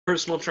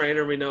personal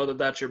trainer. We know that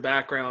that's your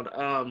background.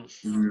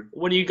 Mhm.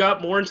 When you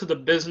got more into the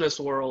business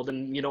world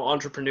and,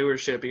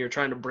 entrepreneurship and you're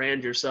trying to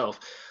brand yourself,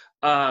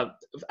 uh,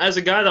 as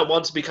a guy that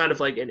wants to be kind of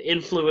like an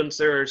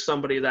influencer or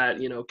somebody that,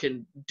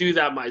 can do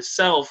that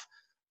myself,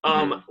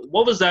 Mhm.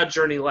 what was that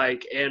journey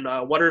like? And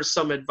what are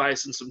some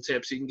advice and some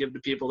tips you can give to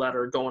people that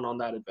are going on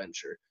that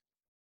adventure?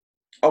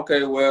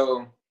 Okay,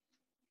 well,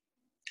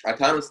 I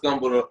kind of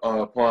stumbled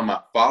upon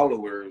my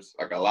followers,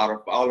 like a lot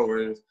of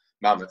followers,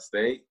 by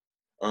mistake.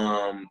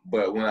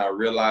 But when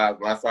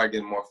I started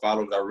getting more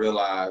followers, I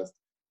realized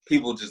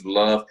people just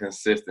love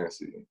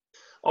consistency. Like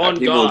On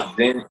people God.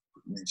 On God.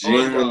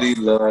 genuinely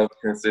love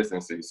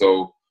consistency.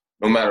 So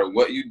no matter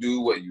what you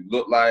do, what you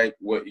look like,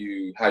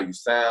 how you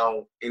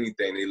sound,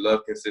 anything, they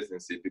love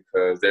consistency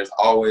because there's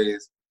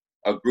always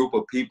a group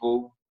of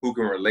people who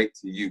can relate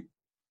to you.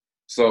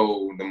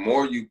 So the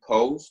more you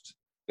post,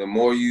 the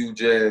more you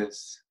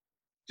just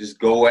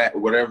go at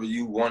whatever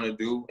you want to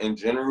do in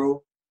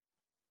general,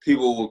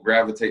 people will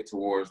gravitate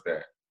towards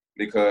that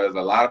because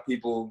a lot of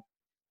people,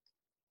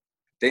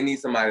 they need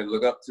somebody to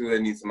look up to, they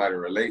need somebody to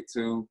relate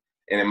to,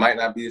 and it might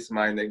not be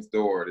somebody next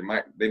door.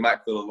 They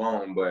might feel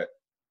alone, but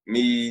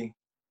me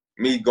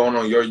going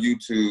on your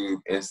YouTube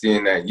and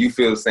seeing that you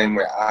feel the same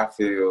way I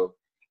feel,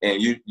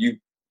 and you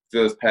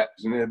feel as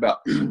passionate about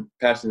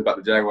passionate about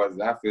the Jaguars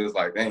as I feel, it's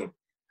like, dang,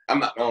 I'm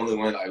not the only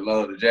one that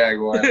love the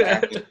Jaguars. Like, I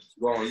can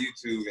go on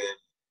YouTube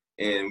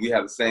and we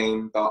have the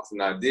same thoughts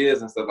and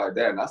ideas and stuff like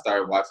that. And I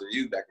started watching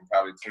you back in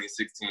probably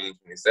 2016,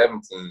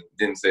 2017,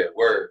 didn't say a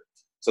word.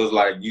 So it's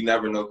like, you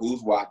never know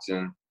who's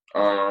watching.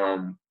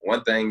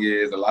 One thing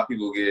is a lot of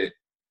people get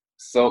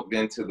soaked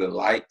into the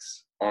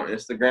likes on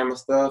Instagram and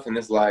stuff. And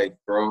it's like,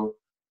 bro,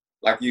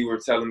 like you were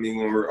telling me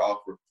when we were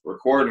off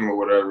recording or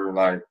whatever,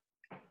 like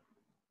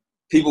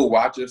people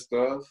watch your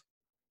stuff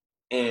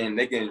and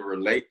they can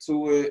relate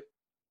to it,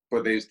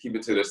 but they just keep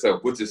it to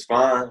themselves, which is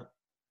fine.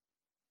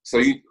 So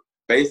you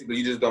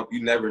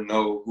never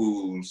know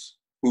who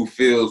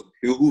feels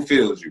you.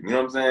 You know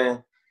what I'm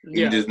saying?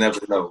 You Yeah. just never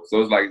know.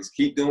 So it's like, just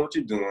keep doing what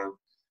you're doing.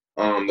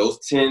 Those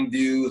 10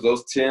 views,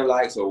 those 10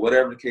 likes, or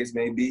whatever the case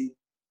may be,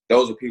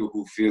 those are people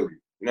who feel you.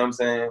 You know what I'm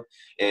saying?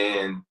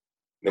 And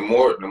the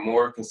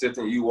more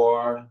consistent you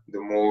are,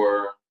 the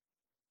more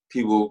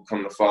people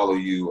come to follow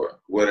you, or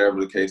whatever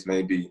the case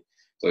may be.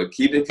 So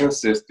keep it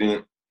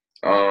consistent.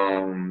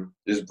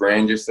 Just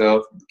brand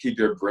yourself. Keep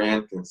your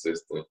brand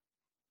consistent.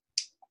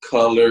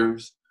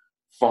 Colors,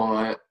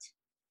 font,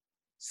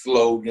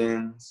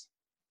 slogans,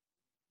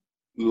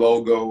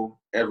 logo,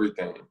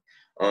 everything.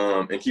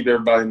 And keep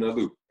everybody in the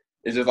loop.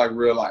 It's just like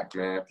real life,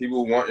 man.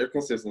 People want your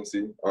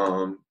consistency.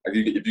 Like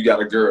if you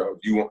got a girl,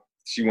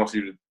 she wants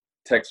you to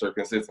text her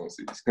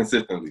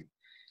consistently.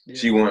 Yeah.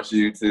 She wants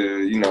you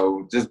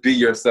to, just be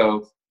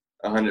yourself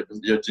 100%,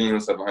 your genuine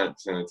self 100% of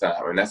the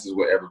time, and that's just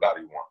what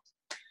everybody wants.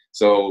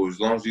 So as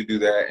long as you do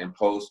that and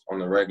post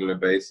on a regular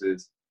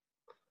basis,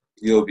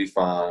 you'll be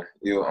fine.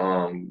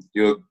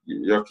 Your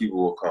people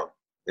will come.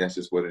 That's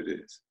just what it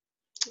is.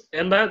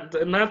 And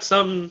that's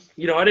something,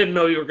 I didn't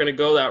know you were going to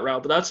go that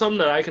route, but that's something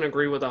that I can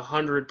agree with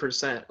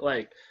 100%.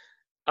 Like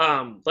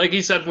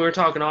you said, we were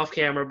talking off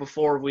camera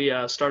before we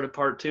started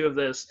part 2 of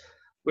this.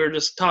 We were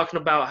just talking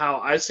about how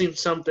I seen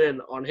something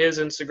on his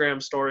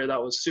Instagram story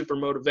that was super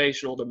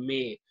motivational to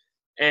me,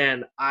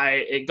 and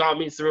it got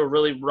me through a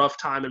really rough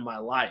time in my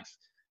life.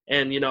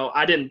 And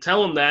I didn't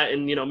tell him that,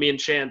 and me and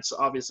Chance,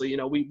 obviously,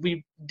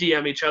 we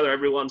DM each other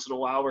every once in a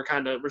while.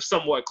 We're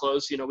somewhat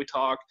close, we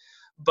talk,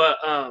 but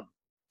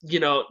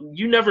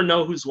you never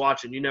know who's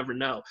watching. You never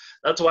know.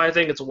 That's why I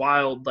think it's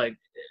wild. Like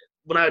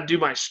when I do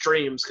my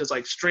streams, because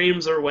like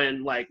streams are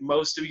when like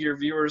most of your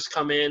viewers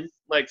come in,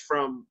 like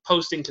from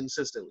posting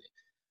consistently.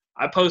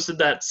 I posted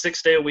that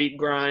 6-day-a-week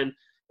grind,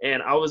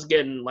 and I was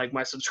getting like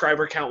my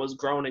subscriber count was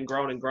growing and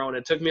growing and growing.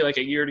 It took me like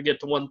a year to get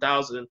to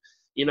 1,000,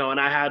 and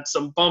I had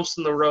some bumps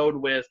in the road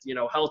with,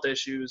 health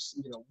issues,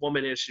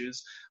 woman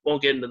issues.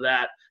 Won't get into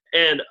that.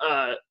 And,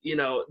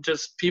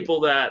 just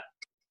people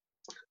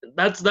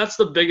that's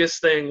the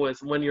biggest thing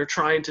with when you're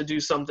trying to do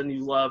something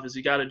you love is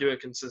you got to do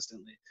it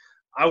consistently.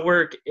 I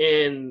work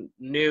in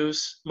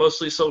news,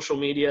 mostly social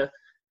media,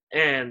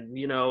 and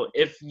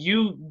if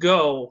you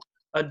go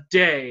a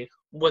day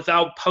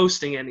without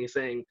posting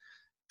anything,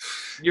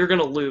 you're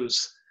gonna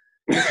lose.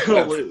 You're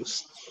gonna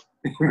lose.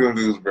 You're gonna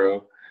lose,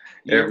 bro.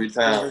 You're Every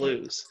gonna time.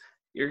 lose.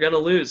 You're gonna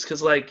lose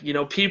because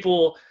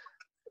people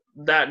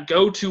that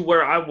go to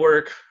where I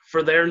work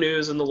for their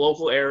news in the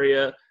local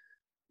area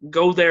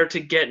go there to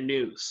get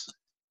news.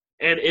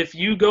 And if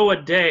you go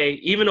a day,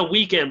 even a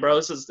weekend, bro,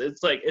 it's a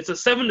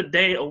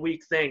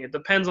 7-day-a-week thing. It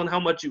depends on how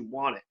much you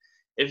want it.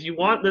 If you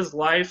want this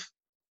life,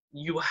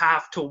 you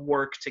have to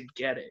work to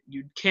get it.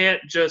 You can't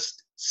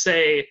just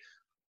say,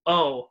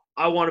 oh,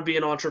 I want to be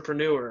an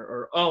entrepreneur,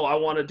 or, oh, I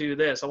want to do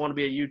this. I want to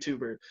be a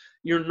YouTuber.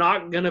 You're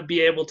not going to be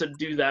able to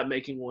do that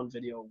making one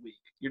video a week.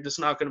 You're just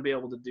not going to be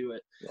able to do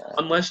it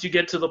unless you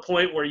get to the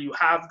point where you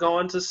have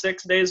gone to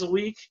 6 days a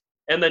week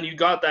and then you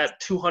got that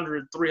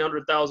 200,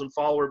 300,000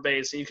 follower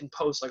base and you can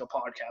post like a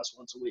podcast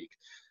once a week.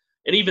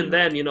 And even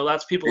then,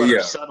 that's people that are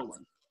Yeah.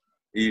 settling.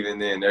 even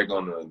then they're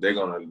gonna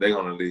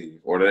leave,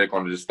 or they're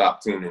gonna just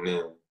stop tuning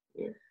in.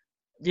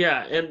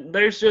 Yeah, and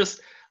there's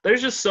just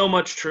so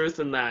much truth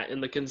in that, in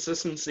the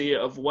consistency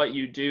of what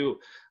you do.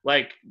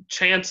 Like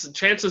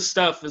Chance's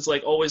stuff is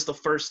like always the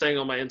first thing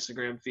on my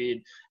Instagram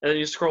feed, and then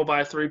you scroll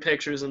by 3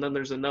 pictures, and then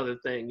there's another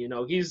thing. You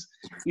know, he's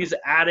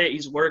at it,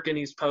 he's working,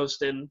 he's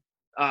posting.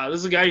 This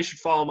is a guy you should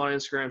follow him on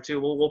Instagram too.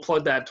 We'll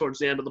plug that towards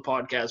the end of the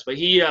podcast. But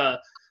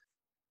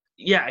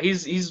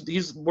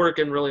he's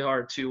working really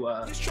hard to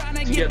just trying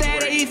to get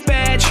that eighth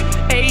badge,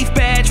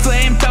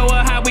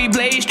 flamethrower, how we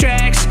blaze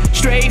tracks,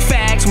 straight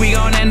facts. We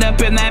gon' end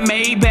up in that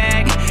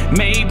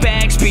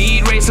Maybach,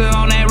 speed racer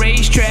on that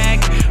racetrack.